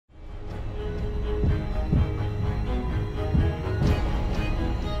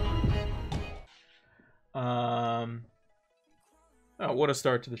Oh, what a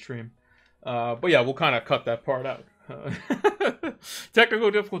start to the stream. But yeah, we'll kind of cut that part out.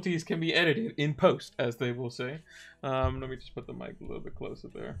 Technical difficulties can be edited in post, as they will say. Let me just put the mic a little bit closer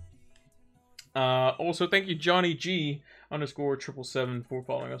there. Also, thank you, Johnny G _777 for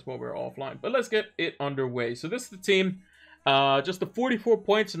following us while we were offline. But let's get it underway. So this is the team. Just the 44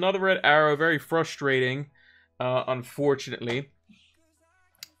 points, another red arrow, very frustrating, unfortunately.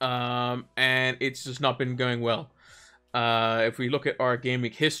 And it's just not been going well. If we look at our game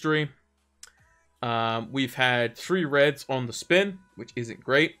week history, we've had 3 reds on the spin, which isn't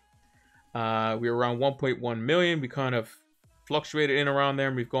great. We're around 1.1 million. We kind of fluctuated in around there,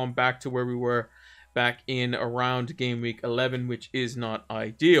 and we've gone back to where we were back in around game week 11, which is not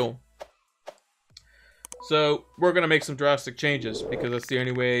ideal. So we're going to make some drastic changes because that's the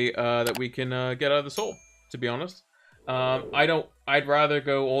only way that we can get out of this hole, to be honest. I'd rather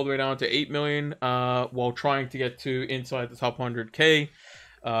go all the way down to 8 million while trying to get to inside the top 100k,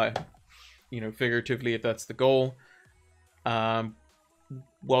 you know, figuratively, if that's the goal,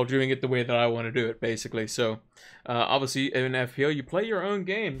 while doing it the way that I want to do it, basically. So obviously in FPL you play your own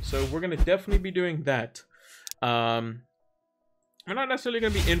game, so we're going to definitely be doing that. I'm not necessarily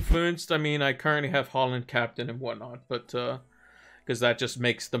going to be influenced. I mean, I currently have Holland captain and whatnot, but because that just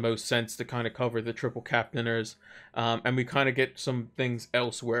makes the most sense to kind of cover the triple captainers, and we kind of get some things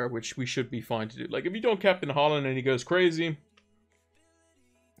elsewhere, which we should be fine to do. Like, if you don't captain Holland and he goes crazy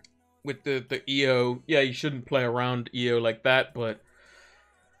with the EO, yeah, you shouldn't play around EO like that, but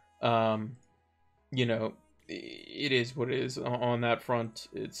you know, it is what it is on that front.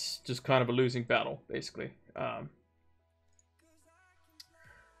 It's just kind of a losing battle, basically,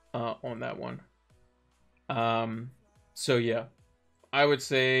 on that one. So yeah, I would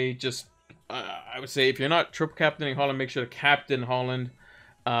say just I would say if you're not triple captaining Holland, make sure to captain Holland,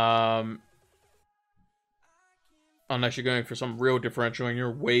 unless you're going for some real differential and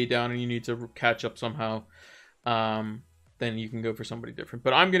you're way down and you need to catch up somehow. Then you can go for somebody different.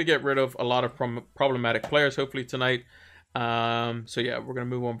 But I'm going to get rid of a lot of problematic players, hopefully, tonight. So, yeah, we're going to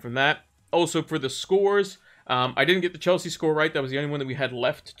move on from that. Also, for the scores, I didn't get the Chelsea score right. That was the only one that we had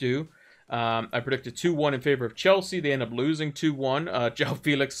left to do. I predicted 2-1 in favor of Chelsea. They end up losing 2-1. João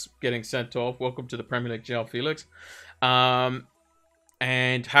Felix getting sent off. Welcome to the Premier League, João Felix. And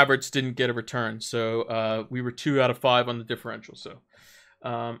Havertz didn't get a return. So, we were 2 out of 5 on the differential. So,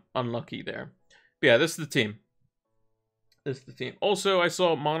 unlucky there. But, yeah, this is the team. This is the team. Also, I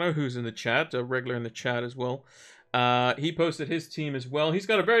saw Mono, who's in the chat, a regular in the chat as well. He posted his team as well. He's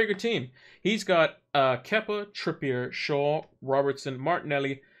got a very good team. He's got Kepa, Trippier, Shaw, Robertson,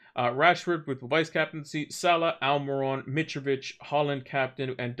 Martinelli, Rashford with vice captaincy, Salah, Almiron, Mitrovic, Holland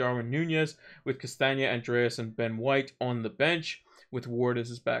captain, and Darwin Nunez with Castagna, Andreas, and Ben White on the bench with Ward as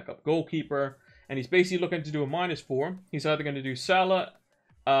his backup goalkeeper. And he's basically looking to do a -4. He's either going to do Salah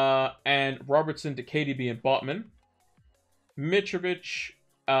and Robertson to KDB and Botman, Mitrovic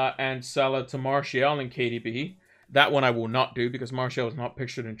and Salah to Martial and KDB. That one I will not do because Martial is not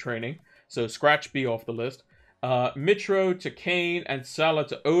pictured in training. So scratch B off the list. Mitro to Kane and Salah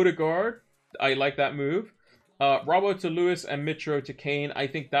to Odegaard. I like that move. Robbo to Lewis and Mitro to Kane. I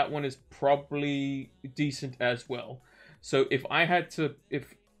think that one is probably decent as well. So if I had to,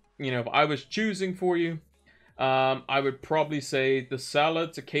 if I was choosing for you, I would probably say the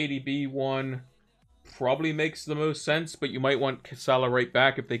Salah to KDB one probably makes the most sense, but you might want Salah right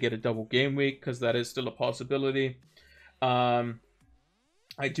back if they get a double game week, because that is still a possibility.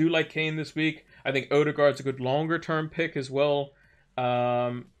 I do like Kane this week. I think Odegaard's a good longer term pick as well.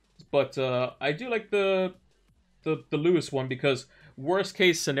 But I do like the Lewis one, because worst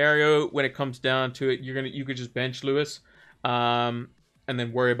case scenario when it comes down to it, you could just bench Lewis and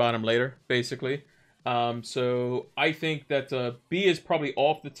then worry about him later, basically. So I think that B is probably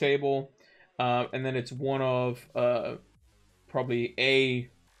off the table. And then it's one of probably A,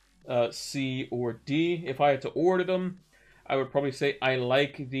 C, or D. If I had to order them, I would probably say I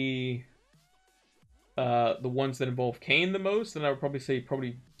like the ones that involve Kane the most, and I would probably say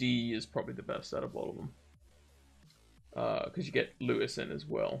D is probably the best out of all of them. Because you get Lewis in as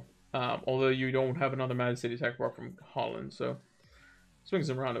well. Although you don't have another Man City attack apart from Holland, so swings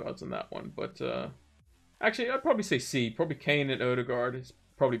and roundabouts on that one. But actually, I'd probably say C. Probably Kane and Odegaard is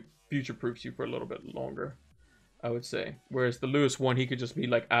probably future-proofs you for a little bit longer, I would say. Whereas the Lewis one, he could just be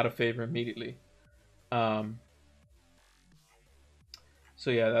like out of favor immediately. So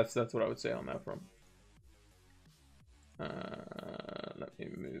yeah, that's what I would say on that front. Let me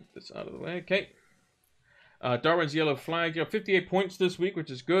move this out of the way. Okay. Darwin's yellow flag. You have 58 points this week, which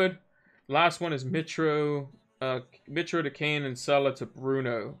is good. Last one is Mitro to Kane and Salah to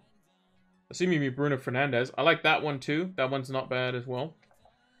Bruno. Assuming me Bruno Fernandes. I like that one too. That one's not bad as well.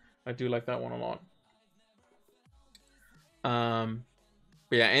 I do like that one a lot.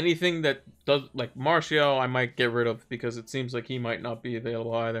 But yeah, anything that does, like Martial, I might get rid of because it seems like he might not be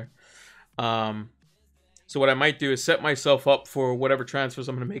available either. So what I might do is set myself up for whatever transfers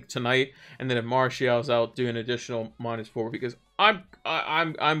I'm going to make tonight, and then if Martial's out, do an additional -4 because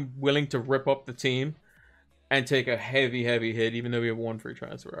I'm willing to rip up the team and take a heavy hit, even though we have one free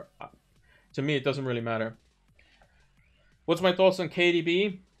transfer. To me, it doesn't really matter. What's my thoughts on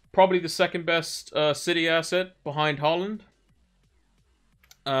KDB? Probably the second best City asset behind Haaland.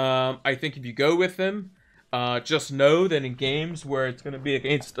 I think if you go with him, just know that in games where it's going to be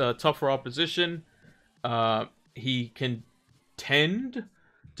against tougher opposition, he can tend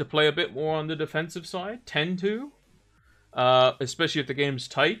to play a bit more on the defensive side. Especially if the game's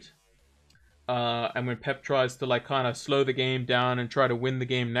tight. And when Pep tries to like kind of slow the game down and try to win the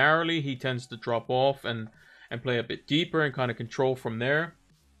game narrowly, he tends to drop off and play a bit deeper and kind of control from there.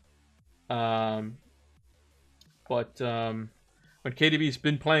 When KDB's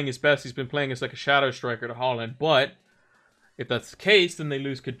been playing his best, he's been playing as like a shadow striker to Haaland. But if that's the case, then they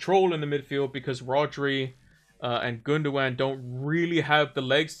lose control in the midfield because Rodri and Gundogan don't really have the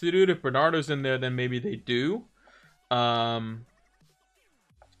legs to do it. If Bernardo's in there, then maybe they do. But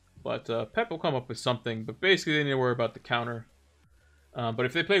Pep will come up with something. But basically, they need to worry about the counter. But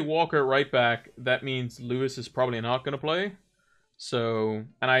if they play Walker at right back, that means Lewis is probably not going to play. So,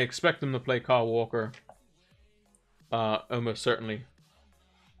 and I expect them to play Kyle Walker. Almost certainly.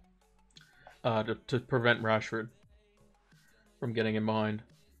 To prevent Rashford from getting in behind.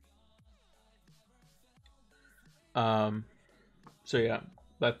 So yeah,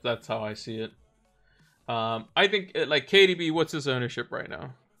 that's how I see it. I think like KDB, what's his ownership right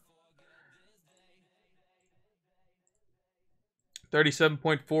now?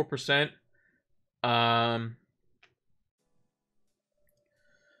 37.4%. I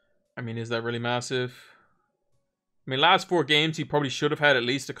mean, is that really massive? I mean, last 4 games, he probably should have had at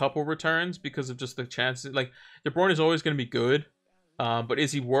least a couple returns because of just the chances. Like, De Bruyne is always going to be good. But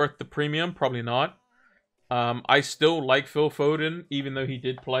is he worth the premium? Probably not. I still like Phil Foden, even though he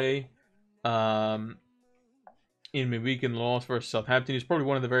did play in midweek in the loss versus Southampton. He's probably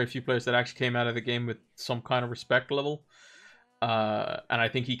one of the very few players that actually came out of the game with some kind of respect level. And I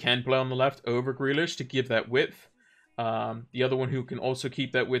think he can play on the left over Grealish to give that width. The other one who can also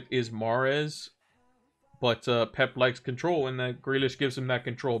keep that width is Mahrez. But Pep likes control, and that Grealish gives him that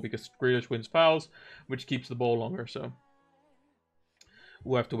control because Grealish wins fouls, which keeps the ball longer. So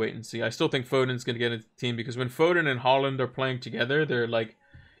we'll have to wait and see. I still think Foden's going to get into the team because when Foden and Haaland are playing together, they're like,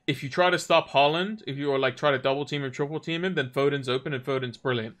 if you try to stop Haaland, if you are like try to double team or triple team him, then Foden's open and Foden's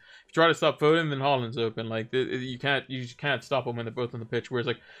brilliant. If you try to stop Foden, then Haaland's open. Like you can't stop them when they're both on the pitch. Whereas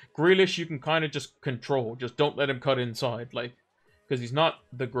like Grealish, you can kind of just control, just don't let him cut inside, like. Because he's not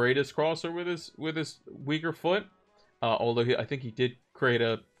the greatest crosser with his weaker foot, although I think he did create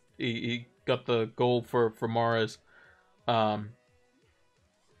he got the goal for Mahrez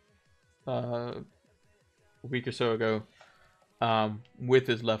a week or so ago with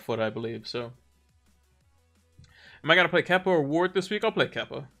his left foot, I believe. So, am I gonna play Kepa or Ward this week? I'll play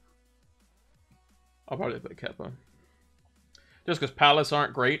Kepa. I'll probably play Kepa. Just because Palace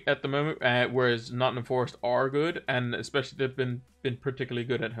aren't great at the moment, whereas Nottingham Forest are good, and especially they've been particularly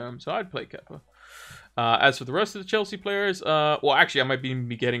good at home, so I'd play Kepa. As for the rest of the Chelsea players, well, actually, I might be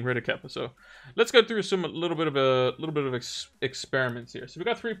getting rid of Kepa. So let's go through a little bit of experiments here. So we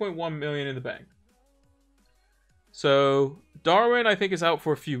got 3.1 million in the bank. So Darwin, I think, is out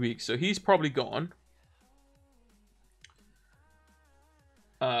for a few weeks, so he's probably gone.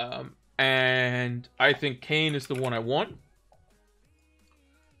 And I think Kane is the one I want.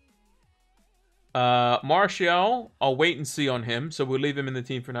 Martial, I'll wait and see on him, so we'll leave him in the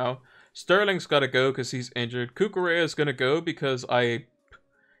team for now. Sterling's got to go because he's injured. Cucurella's going to go because I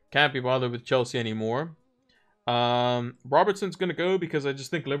can't be bothered with Chelsea anymore. Robertson's going to go because I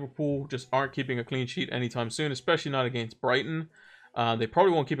just think Liverpool just aren't keeping a clean sheet anytime soon, especially not against Brighton. They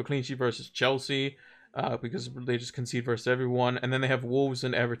probably won't keep a clean sheet versus Chelsea because they just concede versus everyone. And then they have Wolves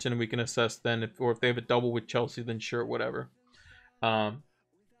and Everton, and we can assess then, if they have a double with Chelsea, then sure, whatever.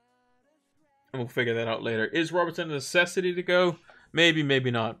 And we'll figure that out later. Is Robertson a necessity to go? Maybe,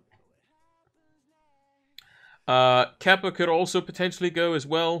 maybe not. Kepa could also potentially go as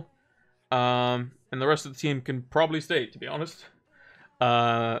well. And the rest of the team can probably stay, to be honest.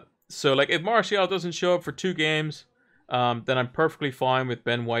 So, like, if Martial doesn't show up for 2 games, then I'm perfectly fine with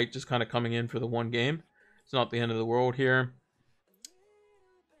Ben White just kind of coming in for the 1 game. It's not the end of the world here.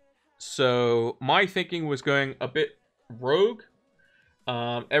 So, my thinking was going a bit rogue.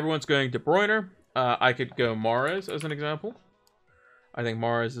 Everyone's going De Bruyne. I could go Mahrez as an example. I think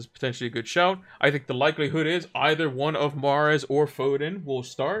Mahrez is potentially a good shout. I think the likelihood is either one of Mahrez or Foden will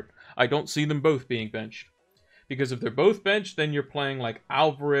start. I don't see them both being benched. Because if they're both benched, then you're playing like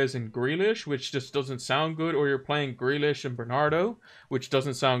Alvarez and Grealish, which just doesn't sound good. Or you're playing Grealish and Bernardo, which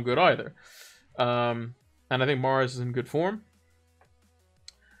doesn't sound good either. And I think Mahrez is in good form.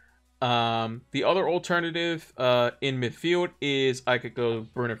 The other alternative in midfield is I could go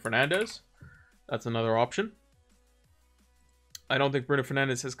Bruno Fernandes. That's another option. I don't think Bruno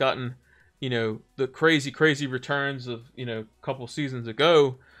Fernandes has gotten, the crazy returns of, a couple seasons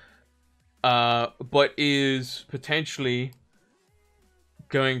ago, but is potentially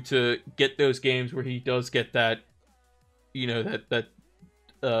going to get those games where he does get that, get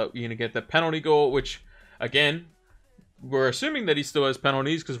that penalty goal, which, again, we're assuming that he still has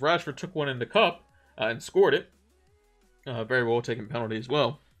penalties because Rashford took one in the cup and scored it. Very well taken penalty as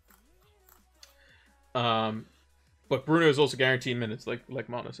well. But Bruno is also guaranteed minutes, like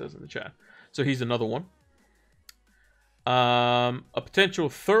Mana says in the chat. So he's another one. A potential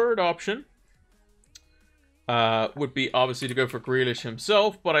third option would be obviously to go for Grealish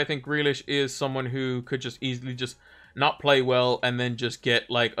himself, but I think Grealish is someone who could just easily just not play well and then just get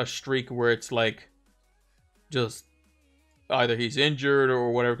like a streak where it's like just either he's injured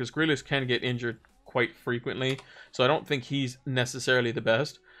or whatever, because Grealish can get injured quite frequently. So I don't think he's necessarily the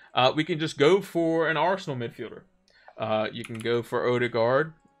best. We can just go for an Arsenal midfielder. You can go for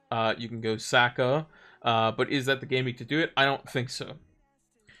Odegaard. You can go Saka. But is that the game week to do it? I don't think so.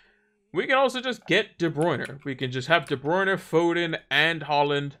 We can also just get De Bruyne. We can just have De Bruyne, Foden, and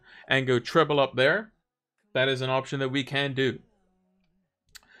Haaland and go treble up there. That is an option that we can do.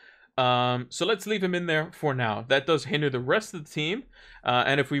 So let's leave him in there for now. That does hinder the rest of the team.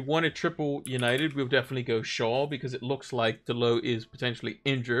 And if we wanted triple United, we'll definitely go Shaw because it looks like Dalot is potentially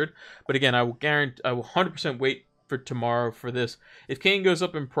injured. But again, I will 100% wait for tomorrow for this. If Kane goes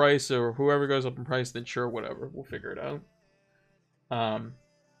up in price or whoever goes up in price, then sure, whatever. We'll figure it out.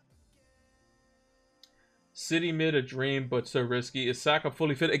 City mid, a dream, but so risky. Is Saka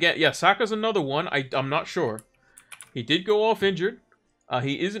fully fit? Again, yeah, Saka's another one. I'm not sure. He did go off injured.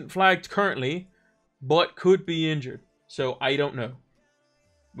 He isn't flagged currently, but could be injured. So I don't know.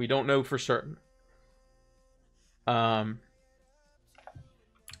 We don't know for certain. Another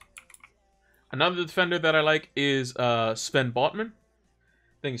defender that I like is Sven Botman.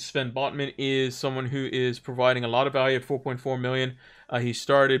 I think Sven Botman is someone who is providing a lot of value at 4.4 million. He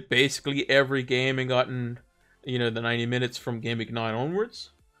started basically every game and gotten, the 90 minutes from Game Week 9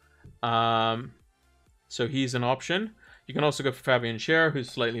 onwards. So he's an option. You can also go for Fabian Schär, who's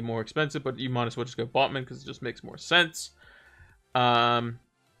slightly more expensive, but you might as well just go Botman because it just makes more sense. Any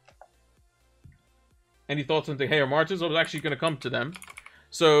thoughts on De Gea or Martins? I was actually going to come to them.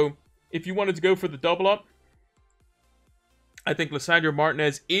 So if you wanted to go for the double up, I think Lisandro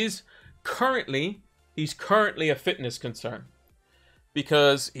Martinez is currently a fitness concern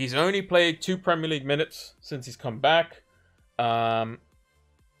because he's only played 2 Premier League minutes since he's come back, and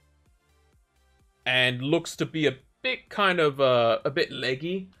looks to be a bit kind of a bit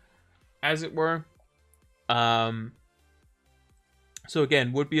leggy, as it were. So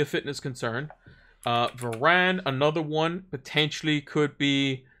again, would be a fitness concern. Varane, another one, potentially could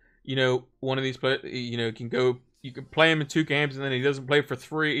be, one of these players. You can play him in 2 games and then he doesn't play for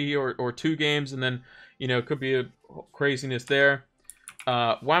 3 or 2 games, and then could be a craziness there.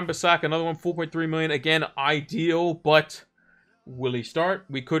 Wan-Bissaka, another one, 4.3 million. Again, ideal, but will he start?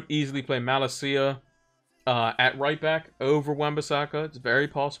 We could easily play Malacia at right back over Wan-Bissaka. It's very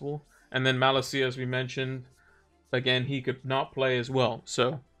possible. And then Malacia, as we mentioned, again, he could not play as well.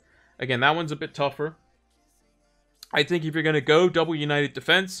 So, again, that one's a bit tougher. I think if you're going to go double United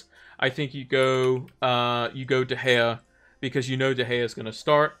defense, I think you go De Gea, because De Gea is going to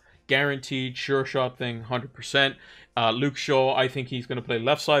start. Guaranteed, sure shot thing, 100%. Luke Shaw, I think he's going to play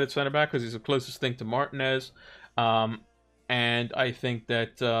left-sided center-back because he's the closest thing to Martinez. And I think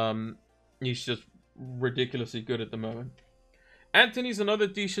that he's just ridiculously good at the moment. Anthony's another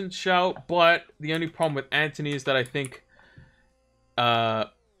decent shout, but the only problem with Anthony is that I think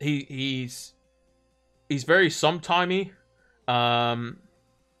he's very sometimey. In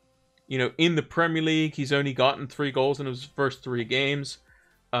the Premier League, he's only gotten 3 goals in his first 3 games.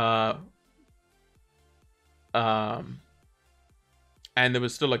 And there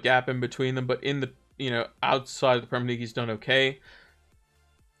was still a gap in between them, but in the outside of the Premier League, he's done okay.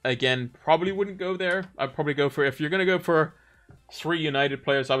 Again, probably wouldn't go there. I'd probably go for, if you're going to go for 3 United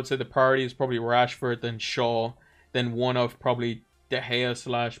players, I would say the priority is probably Rashford, then Shaw, then one of probably De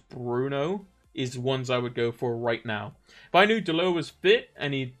Gea / Bruno, is ones I would go for right now. If I knew Delot was fit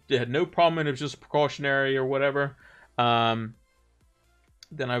and he had no problem and it was just precautionary or whatever, then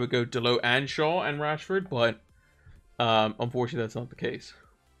I would go Delot and Shaw and Rashford, but unfortunately that's not the case.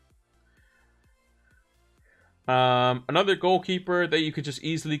 Another goalkeeper that you could just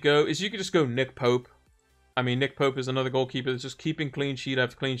easily go is you could just go Nick Pope. I mean, Nick Pope is another goalkeeper that's just keeping clean sheet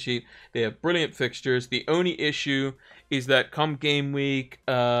after clean sheet. They have brilliant fixtures. The only issue is that come game week,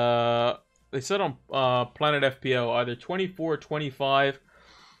 they said on Planet FPL, either 24 or 25,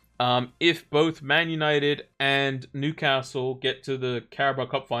 if both Man United and Newcastle get to the Carabao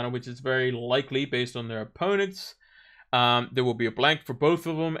Cup final, which is very likely based on their opponents, there will be a blank for both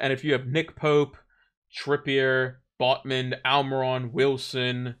of them. And if you have Nick Pope, Trippier, Botman, Almiron,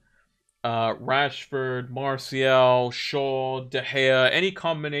 Wilson, Rashford, Martial, Shaw, De Gea, any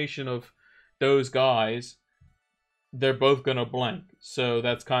combination of those guys, they're both going to blank. So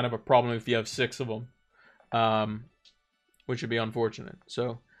that's kind of a problem if you have 6 of them, which would be unfortunate.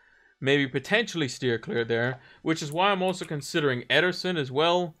 So maybe potentially steer clear there, which is why I'm also considering Ederson as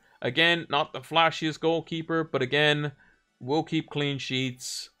well. Again, not the flashiest goalkeeper, but again, will keep clean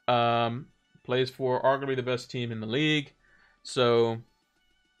sheets. Plays for arguably the best team in the league. So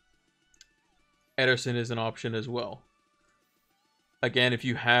Ederson is an option as well. Again, if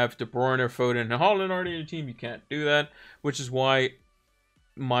you have De Bruyne, Foden, and Haaland already in your team, you can't do that, which is why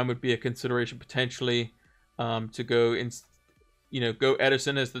mine would be a consideration potentially to go in, go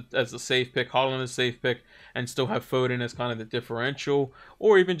Ederson as the safe pick, Haaland as safe pick, and still have Foden as kind of the differential,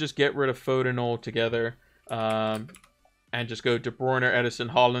 or even just get rid of Foden altogether and just go De Bruyne,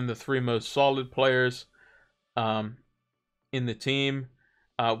 Ederson, Haaland, the 3 most solid players in the team.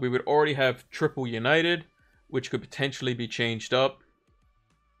 We would already have triple United, which could potentially be changed up.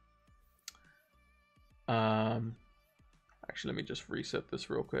 Actually, let me just reset this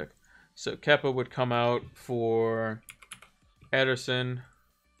real quick. So Kepa would come out for Ederson.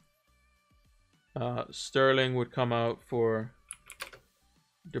 Sterling would come out for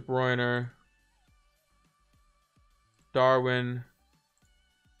De Bruyne. Darwin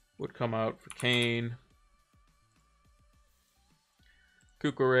would come out for Kane.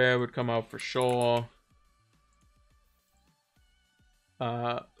 Cucurella would come out for Shaw.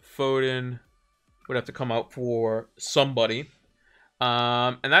 Foden would have to come out for somebody.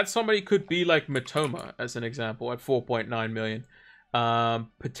 And that somebody could be like Matoma, as an example, at 4.9 million.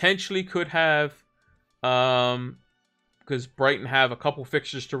 Potentially could have, because Brighton have a couple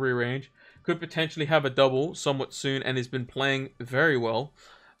fixtures to rearrange, could potentially have a double somewhat soon and has been playing very well.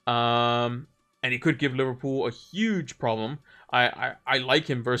 And he could give Liverpool a huge problem. I like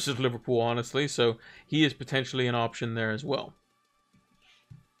him versus Liverpool, honestly, so he is potentially an option there as well.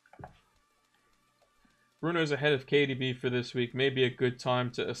 Bruno's ahead of KDB for this week. Maybe a good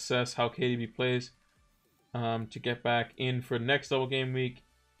time to assess how KDB plays to get back in for next double game week.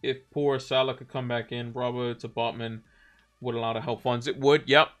 If poor Salah could come back in, bravo to Botman. Would allow to help funds. It would.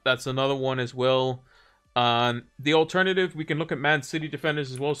 Yep, that's another one as well. The alternative, we can look at Man City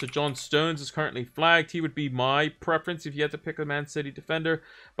defenders as well. So John Stones is currently flagged. He would be my preference if you had to pick a Man City defender.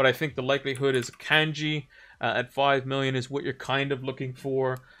 But I think the likelihood is Kanji at 5 million is what you're kind of looking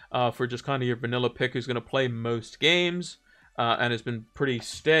for just kind of your vanilla pick who's going to play most games and has been pretty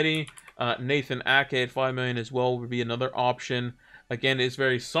steady. Nathan Ake at 5 million as well would be another option. Again, it's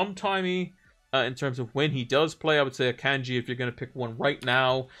very sometimey. In terms of when he does play, I would say a Kanji if you're going to pick one right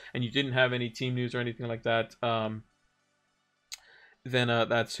now and you didn't have any team news or anything like that, then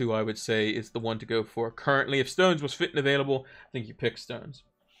that's who I would say is the one to go for currently. If Stones was fit and available, I think you pick Stones.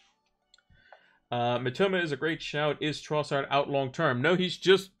 Matoma is a great shout. Is Trossard out long term? No, he's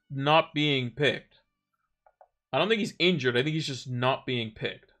just not being picked. I don't think he's injured. I think he's just not being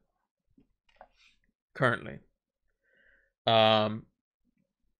picked currently.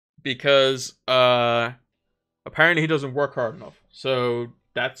 Because apparently he doesn't work hard enough. So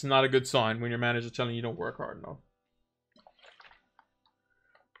that's not a good sign when your manager's telling you don't work hard enough.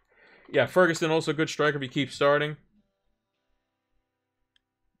 Yeah, Ferguson also a good striker if you keep starting.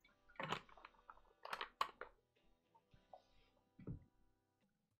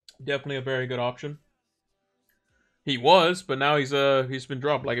 Definitely a very good option. He was, but now he's been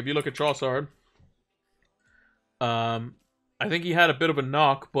dropped. Like if you look at Trossard, I think he had a bit of a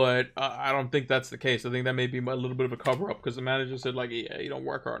knock, but I don't think that's the case. I think that may be a little bit of a cover-up because the manager said, like, yeah, you don't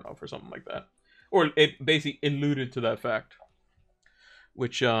work hard enough or something like that. Or it basically alluded to that fact.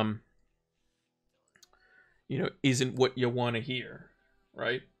 Which, isn't what you want to hear,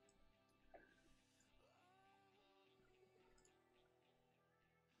 right?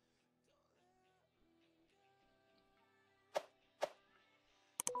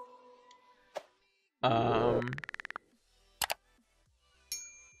 Um,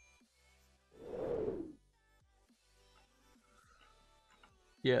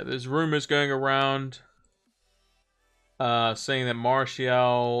 yeah, there's rumors going around saying that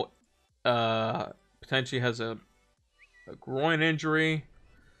Martial potentially has a groin injury,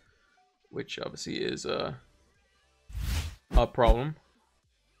 which obviously is a problem.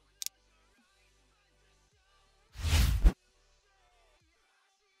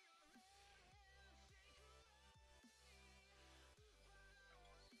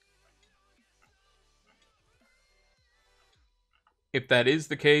 If that is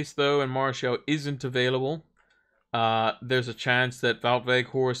the case, though, and Martial isn't available, there's a chance that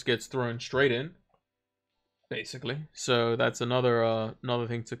Weghorst gets thrown straight in, basically. So that's another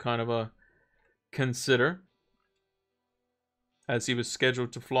thing to kind of consider, as he was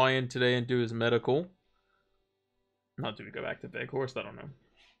scheduled to fly in today and do his medical. Not to go back to Weghorst, I don't know.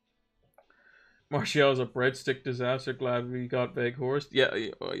 Martial's a breadstick disaster. Glad we got Weghorst. Yeah,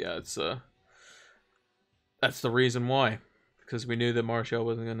 it's that's the reason why, because we knew that Martial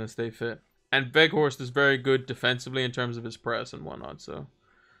wasn't going to stay fit. And Weghorst is very good defensively in terms of his press and whatnot, so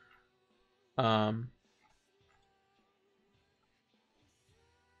I'm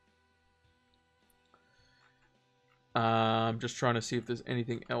just trying to see if there's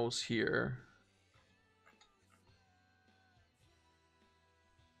anything else here.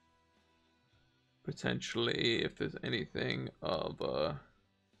 Potentially, if there's anything of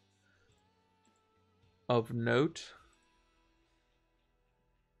note.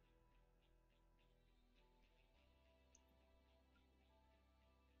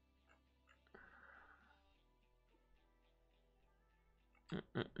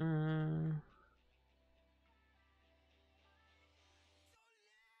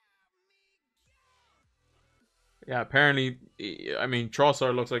 Yeah, apparently, I mean,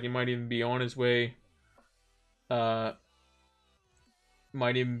 Trossard looks like he might even be on his way. Out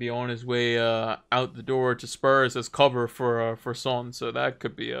the door to Spurs as cover for Son, so that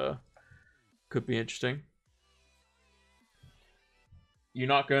could be interesting. You're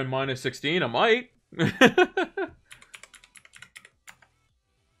not going minus 16? I might.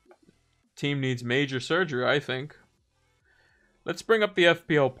 Team needs major surgery, I think. Let's bring up the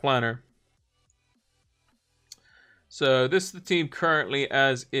FPL planner. So this is the team currently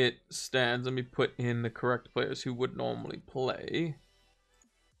as it stands. Let me put in the correct players who would normally play.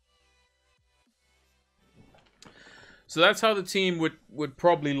 So that's how the team would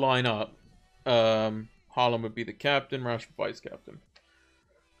probably line up. Haaland would be the captain, Rashford vice captain.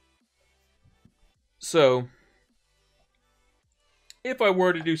 So if I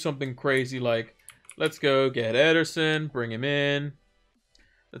were to do something crazy like, let's go get Ederson, bring him in.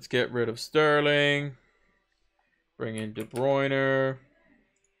 Let's get rid of Sterling. Bring in De Bruyne.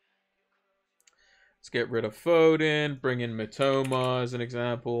 Let's get rid of Foden. Bring in Mitoma as an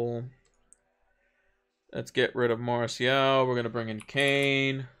example. Let's get rid of Martial. We're going to bring in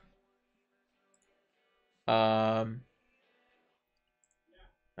Kane. Actually,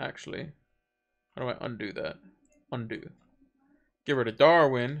 how do I undo that? Undo. Get rid of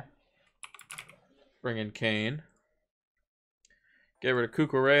Darwin. Bring in Kane. Get rid of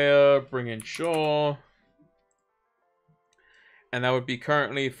Cucurella. Bring in Shaw. And that would be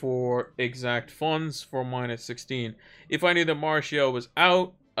currently for exact funds for minus 16. If I knew that Martial was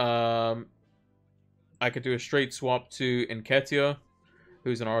out, I could do a straight swap to Nketiah,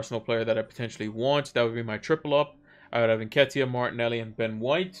 who's an Arsenal player that I potentially want. That would be my triple up. I would have Nketiah, Martinelli, and Ben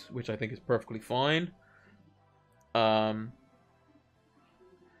White, which I think is perfectly fine. I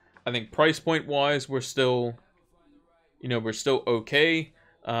think price point wise, we're still okay.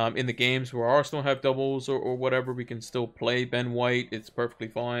 In the games where Arsenal have doubles or whatever, we can still play Ben White. It's perfectly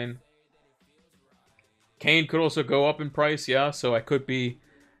fine. Kane could also go up in price, yeah. So I could be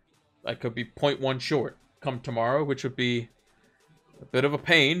 0.1 short come tomorrow, which would be a bit of a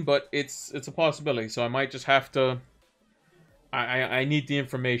pain, but it's a possibility. So I might just have to. I need the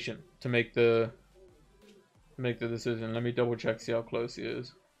information to make the decision. Let me double check, see how close he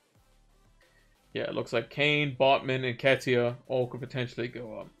is. Yeah, it looks like Kane, Botman, and Nketiah all could potentially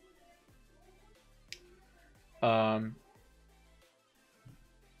go up.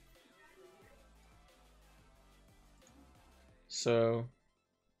 So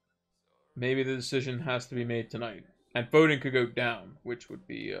maybe the decision has to be made tonight. And Foden could go down, which would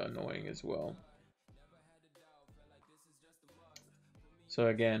be annoying as well. So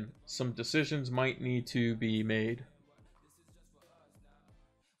again, some decisions might need to be made.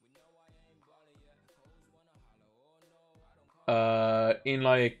 In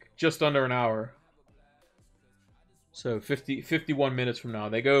like just under an hour. So 51 minutes from now.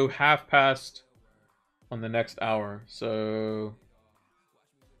 They go half past on the next hour. So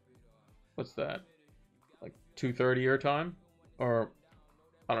what's that? Like 2:30 your time, or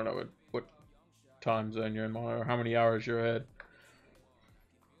I don't know what time zone you're in, or how many hours you're ahead.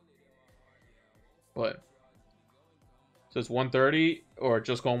 But so it's 1:30 or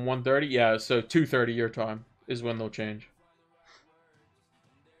just gone 1:30. Yeah, so 2:30 your time is when they'll change.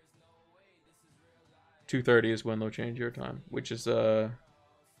 2:30 is when they'll change your time, which is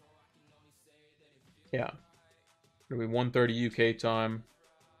yeah, it'll be 1:30 UK time,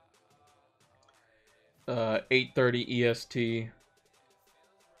 8:30 EST.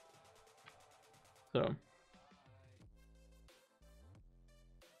 So,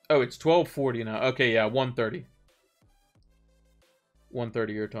 oh, it's 12:40 now. Okay, yeah, 1:30.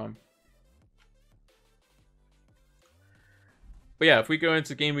 1:30 your time. But yeah, if we go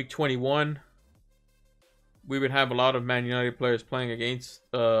into game week 21, we would have a lot of Man United players playing against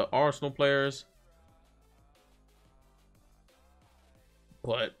Arsenal players.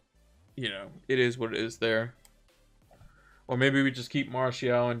 But, you know, it is what it is there. Or maybe we just keep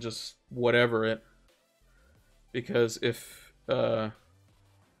Martial and just whatever it. Because if,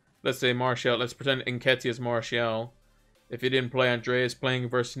 let's say Martial, let's pretend Nketiah is Martial. If he didn't play, Andreas playing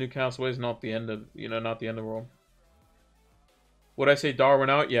versus Newcastle is not the end of, you know, not the end of the world. Would I say Darwin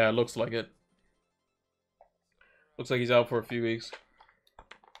out? Yeah, it looks like it. Looks like he's out for a few weeks.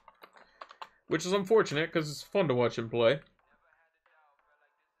 Which is unfortunate, because it's fun to watch him play.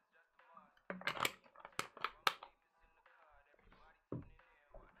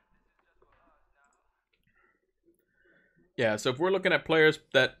 Yeah, so if we're looking at players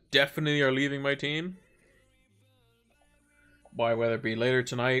that definitely are leaving my team, by whether it be later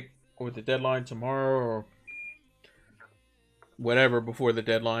tonight, or the deadline tomorrow, or whatever before the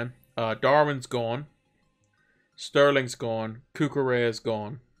deadline, Darwin's gone. Sterling's gone. Cucurella's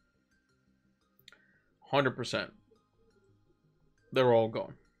gone. 100%. They're all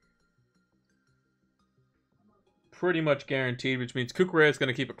gone. Pretty much guaranteed, which means Cucurella's going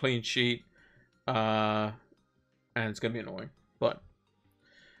to keep a clean sheet. And it's going to be annoying. But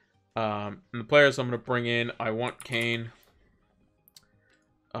and the players I'm going to bring in, I want Kane.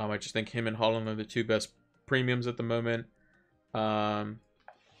 I just think him and Holland are the two best premiums at the moment. I'm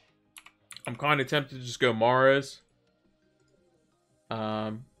kind of tempted to just go Mahrez.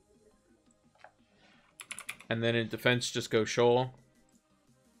 And then in defense, just go Shaw.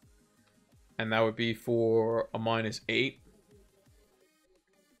 And that would be for a -8.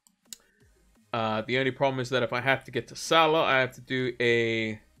 The only problem is that if I have to get to Salah, I have to do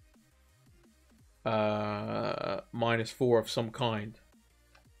a -4 of some kind.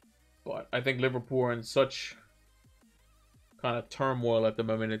 But I think Liverpool are in such kind of turmoil at the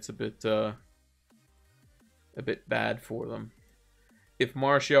moment, it's a bit bad for them. If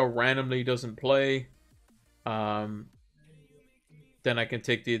Martial randomly doesn't play, then I can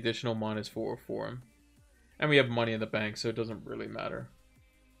take the additional -4 for him. And we have money in the bank, so it doesn't really matter.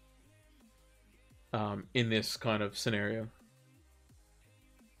 In this kind of scenario.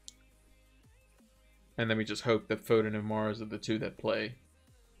 And then we just hope that Foden and Mahrez are the two that play.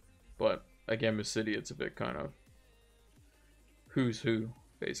 But again, with City, it's a bit kind of who's who,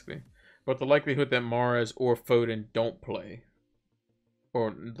 basically. But the likelihood that Mahrez or Foden don't play,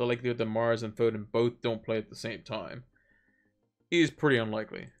 or the likelihood that Mahrez and Foden both don't play at the same time, is pretty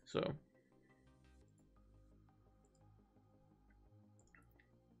unlikely. So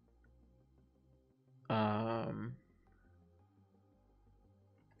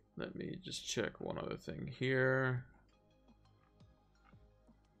let me just check one other thing here.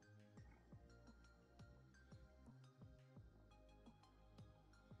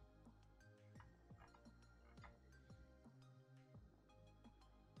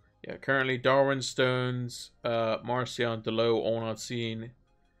 Yeah, currently Darwin, Stones, Martial, and Delo all not seen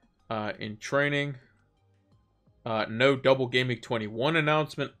in training. No double Game Week 21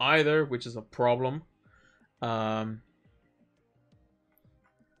 announcement either, which is a problem.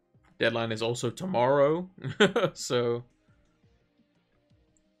 Deadline is also tomorrow. So,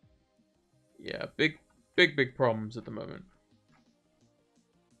 yeah, big problems at the moment.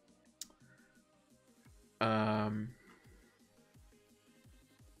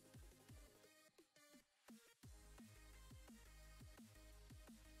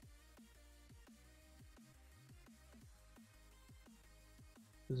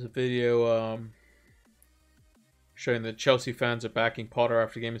 There's a video showing that Chelsea fans are backing Potter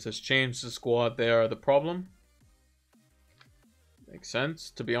after the game. It says, change the squad, they are the problem. Makes sense,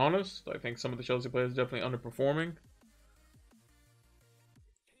 to be honest. I think some of the Chelsea players are definitely underperforming.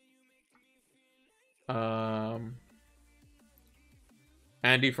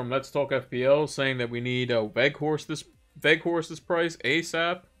 Andy from Let's Talk FPL saying that we need a Veghorst this price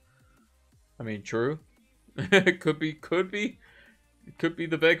ASAP. I mean, true. It could be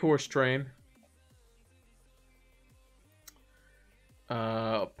the Veghorst train.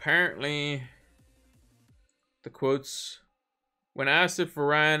 Apparently, the quotes: when asked if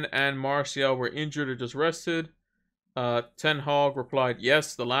Varane and Martial were injured or just rested, Ten Hag replied,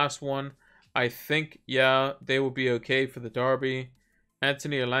 "Yes, the last one. I think, yeah, they will be okay for the derby."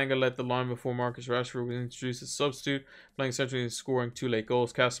 Anthony Elanga led the line before Marcus Rashford was introduced as substitute, playing centrally and scoring 2 late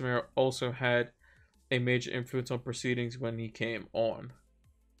goals. Casemiro also had a major influence on proceedings when he came on.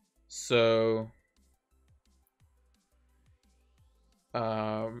 So,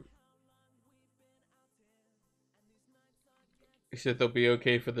 he said they'll be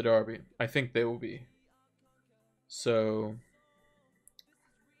okay for the derby. I think they will be. So,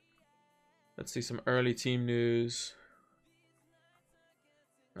 let's see some early team news.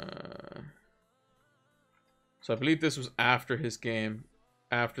 So I believe this was after his game,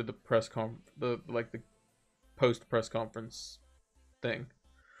 after the press the post press conference thing.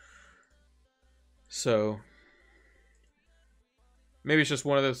 So maybe it's just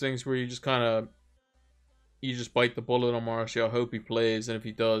one of those things where you just bite the bullet on Martial, hope he plays, and if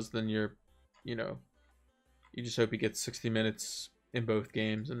he does, then you just hope he gets 60 minutes in both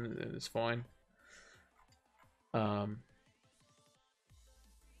games and it's fine.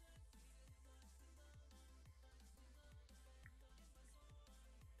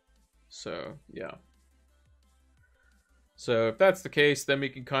 So, yeah. So, if that's the case, then we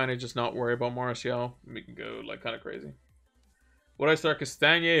can kind of just not worry about Martial. We can go, like, kind of crazy. Would I start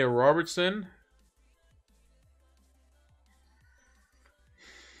Castagne or Robertson?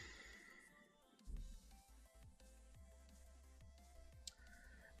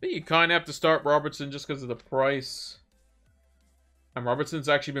 I think you kind of have to start Robertson just because of the price. And Robertson's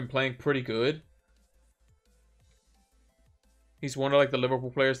actually been playing pretty good. He's one of like the Liverpool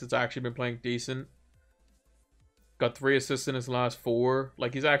players that's actually been playing decent. Got 3 assists in his last 4.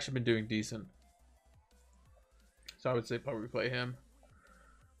 Like, he's actually been doing decent. So I would say probably play him.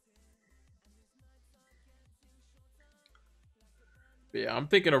 But yeah, I'm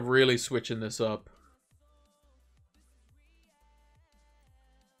thinking of really switching this up.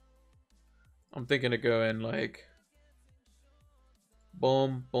 I'm thinking of going like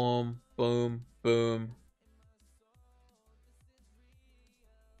boom, boom, boom, boom.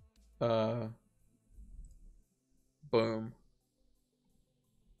 Boom.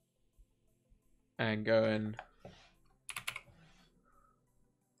 And going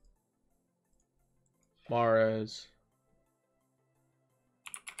Mahrez,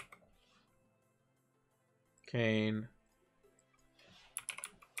 Kane,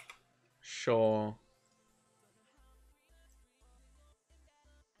 Shaw,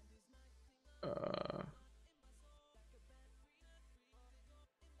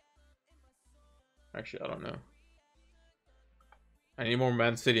 actually, I don't know. I need more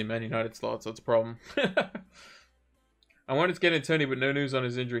Man City and Man United slots. That's a problem. I wanted to get in Tony, but no news on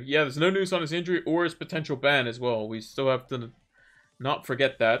his injury. Yeah, there's no news on his injury or his potential ban as well. We still have to not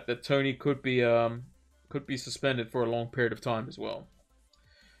forget that Tony could be suspended for a long period of time as well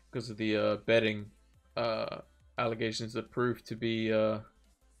because of the betting allegations that proved to be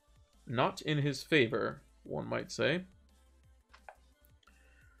not in his favor, one might say.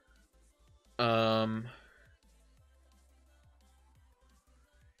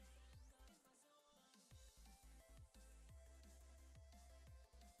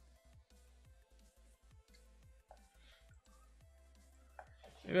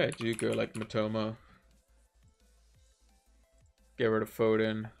 Maybe I do go like Matoma. Get rid of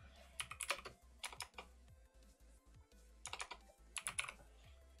Foden.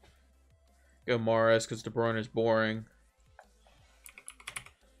 Go Mahrez because De Bruyne is boring.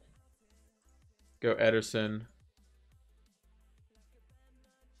 Go Ederson.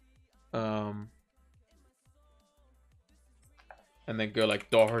 And then go like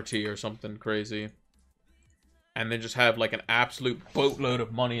Doherty or something crazy. And then just have like an absolute boatload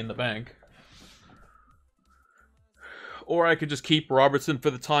of money in the bank. Or I could just keep Robertson for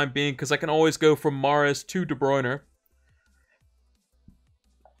the time being because I can always go from Mahrez to De Bruyne.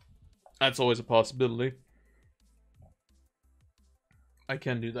 That's always a possibility. I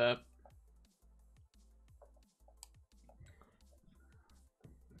can do that.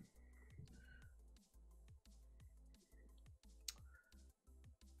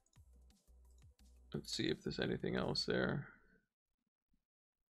 Let's see if there's anything else there.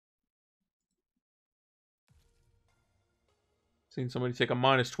 Seen somebody take a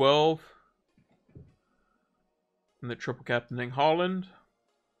 -12. And the triple captaining Holland.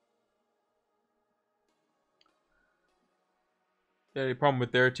 The only problem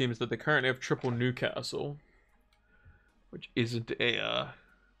with their team is that they currently have triple Newcastle, which isn't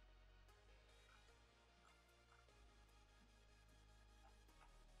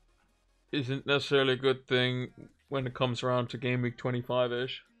isn't necessarily a good thing when it comes around to game week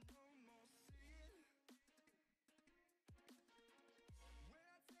 25-ish.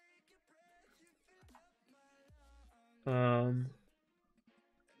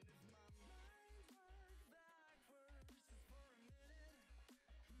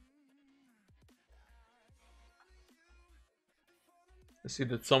 I see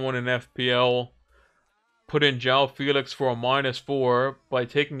that someone in FPL put in João Felix for a -4 by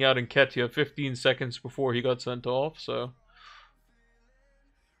taking out Nketiah 15 seconds before he got sent off, so...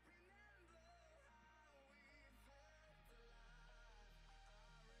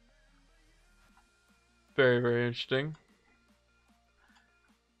 Very, very interesting.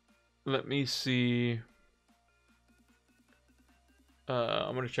 Let me see...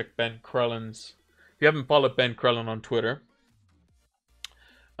 I'm going to check Ben Krellin's... If you haven't followed Ben Krellin on Twitter,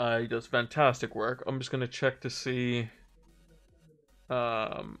 he does fantastic work. I'm just going to check to see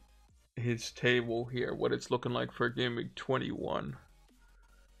his table here, what it's looking like for Game Week 21.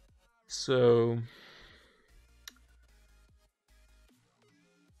 So...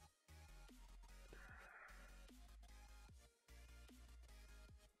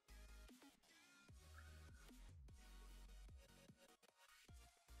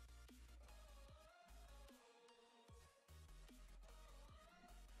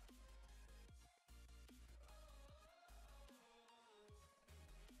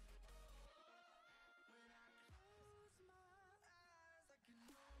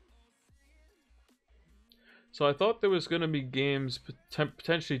 So I thought there was going to be games,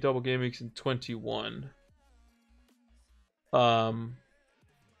 potentially double game weeks in 21. Or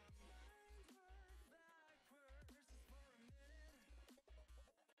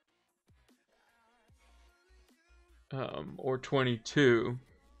 22.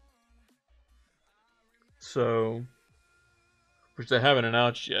 So, which they haven't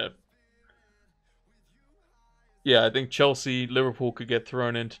announced yet. Yeah, I think Chelsea, Liverpool could get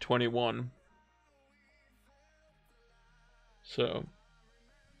thrown into 21. So, I'm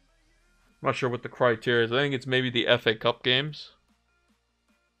not sure what the criteria is. I think it's maybe the FA Cup games.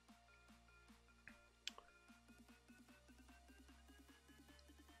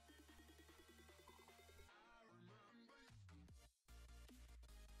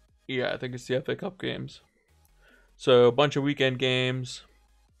 Yeah, I think it's the FA Cup games. So, a bunch of weekend games.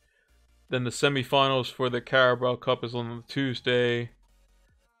 Then the semi-finals for the Carabao Cup is on the Tuesday.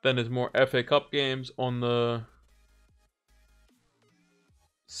 Then there's more FA Cup games on the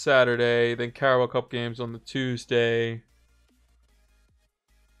Saturday. Then Carabao Cup games on the Tuesday.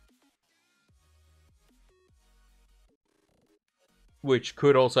 Which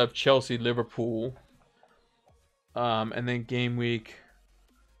could also have Chelsea, Liverpool. And then game week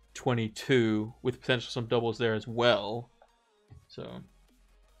 22 with potential some doubles there as well. So,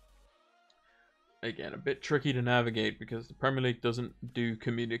 again, a bit tricky to navigate because the Premier League doesn't do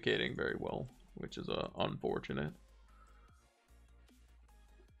communicating very well, which is unfortunate.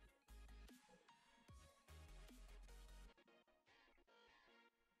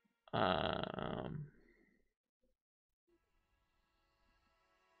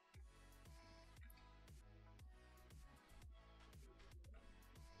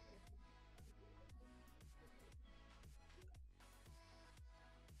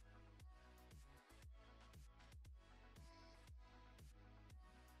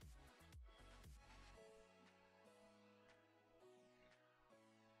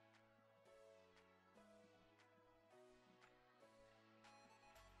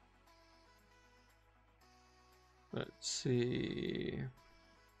 Let's see.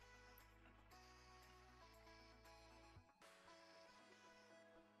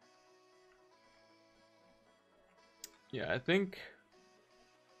 Yeah, I think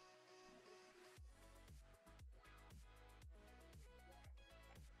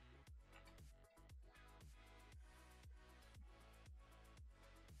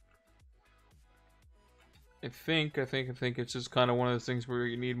it's just kind of one of those things where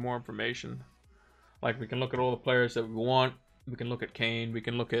you need more information. Like, we can look at all the players that we want. We can look at Kane. We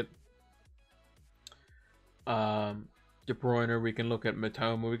can look at De Bruyne. We can look at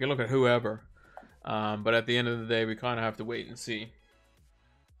Matoma. We can look at whoever. But at the end of the day, we kind of have to wait and see.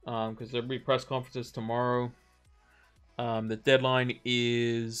 Because there'll be press conferences tomorrow. The deadline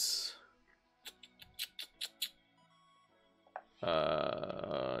is...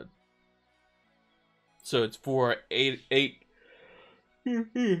 so it's for 8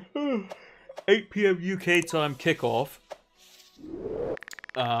 p.m. UK time kickoff.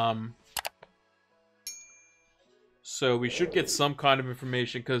 So we should get some kind of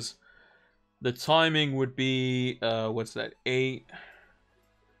information, because the timing would be, what's that, 18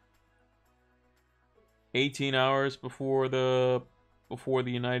 hours before the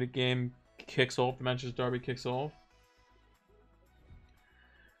United game kicks off, the Manchester Derby kicks off.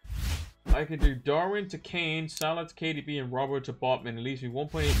 I can do Darwin to Kane, Salah to KDB, and Robert to Botman. It leaves me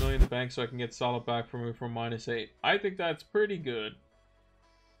 1.8 million in the bank, so I can get Salah back from -8. I think that's pretty good.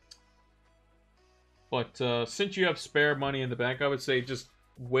 But since you have spare money in the bank, I would say just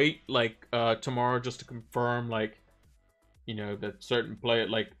wait like tomorrow just to confirm, like, you know, that certain player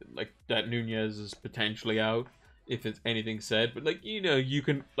like that Nunez is potentially out, if it's anything said. But like, you know, you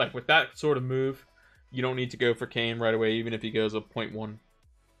can, like, with that sort of move, you don't need to go for Kane right away, even if he goes up 0.1.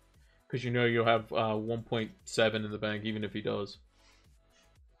 Because you know you'll have 1.7 in the bank, even if he does.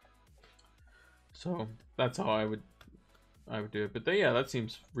 So that's how I would do it. But then, yeah, that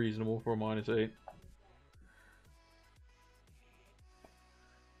seems reasonable for a -8.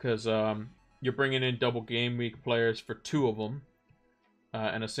 Because you're bringing in double game week players for 2 of them,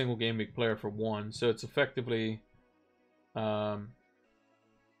 and a single game week player for 1. So it's effectively, so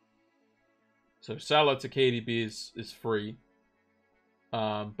Salah to KDB is free.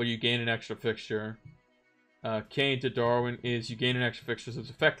 But you gain an extra fixture. Kane to Darwin is you gain an extra fixture, so it's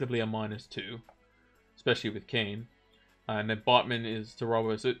effectively a -2, especially with Kane. And then Botman is to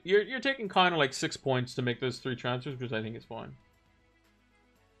Robbo. So you're taking kind of like 6 points to make those 3 transfers, which I think is fine.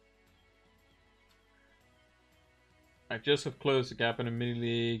 I just have closed the gap in a mini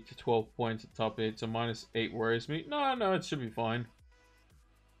league to 12 points at top 8, so -8 worries me. No, it should be fine.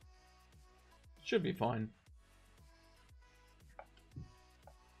 It should be fine.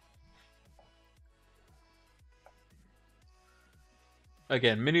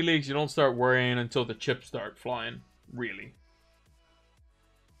 Again, mini leagues, you don't start worrying until the chips start flying, really.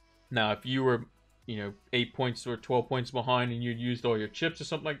 Now, if you were, you know, 8 points or 12 points behind and you used all your chips or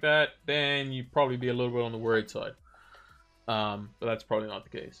something like that, then you'd probably be a little bit on the worried side. But that's probably not the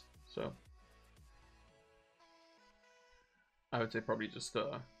case. So I would say probably just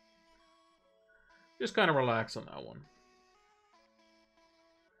kind of relax on that one.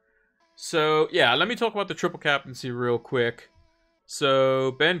 So yeah, let me talk about the triple captaincy real quick.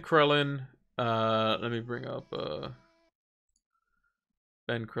 So Ben Krellin, let me bring up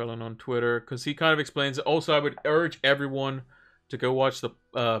Ben Krellin on Twitter, because he kind of explains it. Also, I would urge everyone to go watch the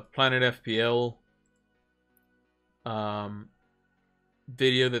Planet FPL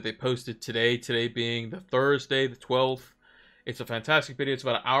video that they posted today. Today being the Thursday, the 12th. It's a fantastic video. It's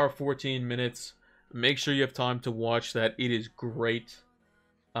about 1 hour 14 minutes. Make sure you have time to watch that. It is great.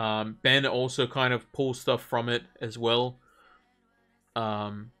 Ben also kind of pulls stuff from it as well.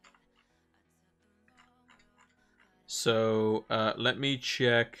 So let me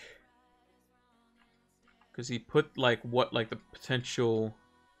check, because he put like what like the potential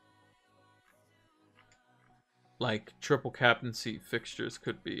like triple captaincy fixtures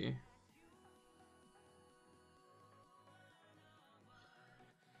could be.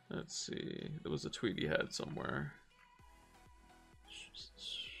 Let's see. There was a tweet he had somewhere.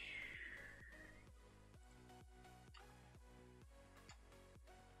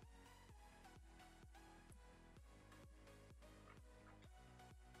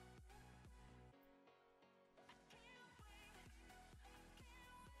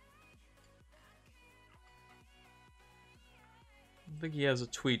 I think he has a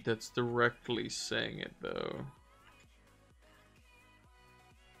tweet that's directly saying it, though.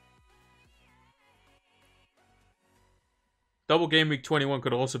 Double Game Week 21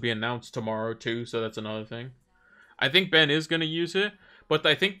 could also be announced tomorrow, too, so that's another thing. I think Ben is going to use it, but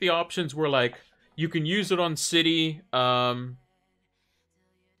I think the options were like, you can use it on City,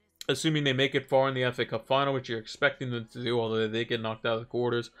 assuming they make it far in the FA Cup final, which you're expecting them to do, although they get knocked out of the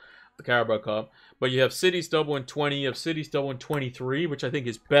quarters. The Carabao Cup, but you have City's double in 20, you have City's double in 23, which I think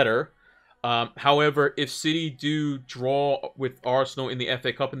is better. However, if City do draw with Arsenal in the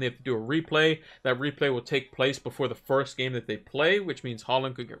FA Cup and they have to do a replay, that replay will take place before the first game that they play, which means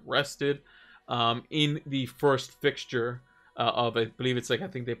Haaland could get rested in the first fixture of, I believe it's like, I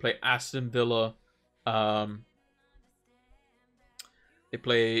think they play Aston Villa.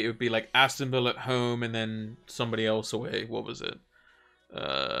 It would be like Aston Villa at home and then somebody else away. What was it?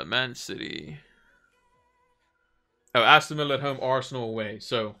 Man City. Oh, Aston Villa at home, Arsenal away.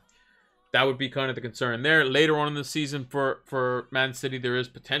 So that would be kind of the concern there. Later on in the season for Man City, there is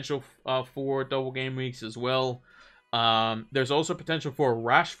potential for double game weeks as well. There's also potential for a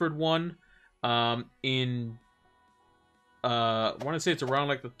Rashford one in I want to say it's around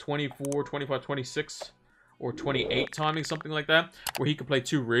like the 24, 25, 26 or 28 timing, something like that, where he could play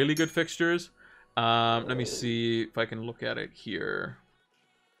 2 really good fixtures. Let me see if I can look at it here.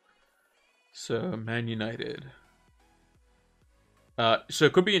 So, Man United. So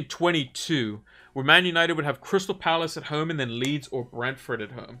it could be in 22, where Man United would have Crystal Palace at home and then Leeds or Brentford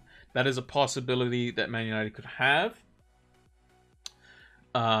at home. That is a possibility that Man United could have.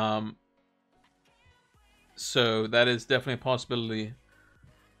 So that is definitely a possibility,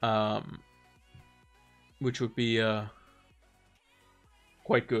 which would be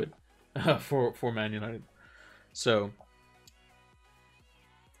quite good for Man United. So,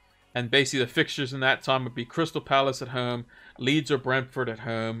 and basically the fixtures in that time would be Crystal Palace at home, Leeds or Brentford at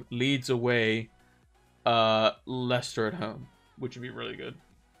home, Leeds away, Leicester at home, which would be really good.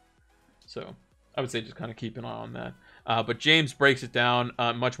 So I would say just kind of keep an eye on that. But James breaks it down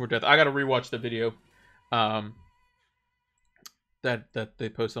much more depth. I got to rewatch the video that they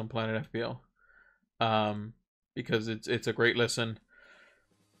posted on Planet FPL, because it's a great listen,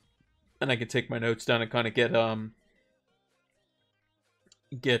 and I can take my notes down and kind of get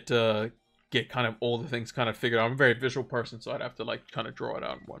kind of all the things kind of figured out. I'm a very visual person, so I'd have to like kind of draw it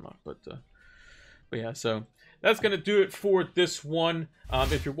out and whatnot. But yeah, so that's gonna do it for this one.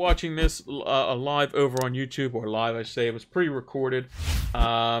 If you're watching this live over on YouTube, or live, I say, it was pre-recorded.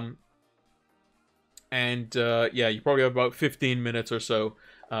 Yeah, you probably have about 15 minutes or so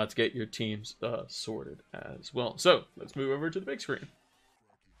to get your teams sorted as well. So let's move over to the big screen.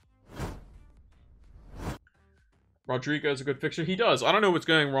 Rodrigo is a good fixture. He does. I don't know what's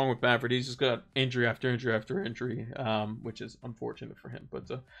going wrong with Bamford. He's just got injury after injury after injury, which is unfortunate for him. But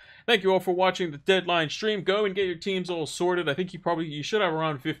thank you all for watching the deadline stream. Go and get your teams all sorted. I think you should have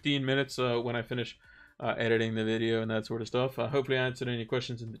around 15 minutes when I finish editing the video and that sort of stuff. Hopefully I answered any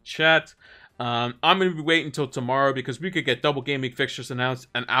questions in the chat. I'm going to be waiting until tomorrow, because we could get double game week fixtures announced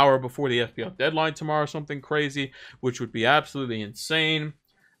an hour before the FPL deadline tomorrow, something crazy, which would be absolutely insane.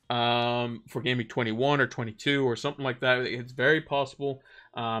 For game week 21 or 22 or something like that. It's very possible.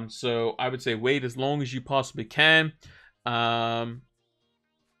 So I would say wait as long as you possibly can, until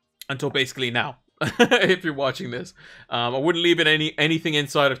basically now. If you're watching this, I wouldn't leave it anything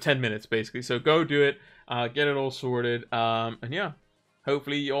inside of 10 minutes, basically. So go do it, get it all sorted, and yeah,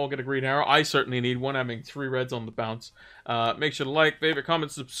 hopefully you all get a green arrow. I certainly need one, having 3 reds on the bounce. Make sure to like, favorite,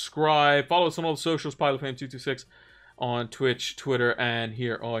 comment, subscribe, follow us on all the socials, PilotFam226 on Twitch, Twitter, and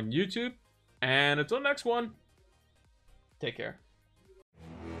here on YouTube. And until next one, take care.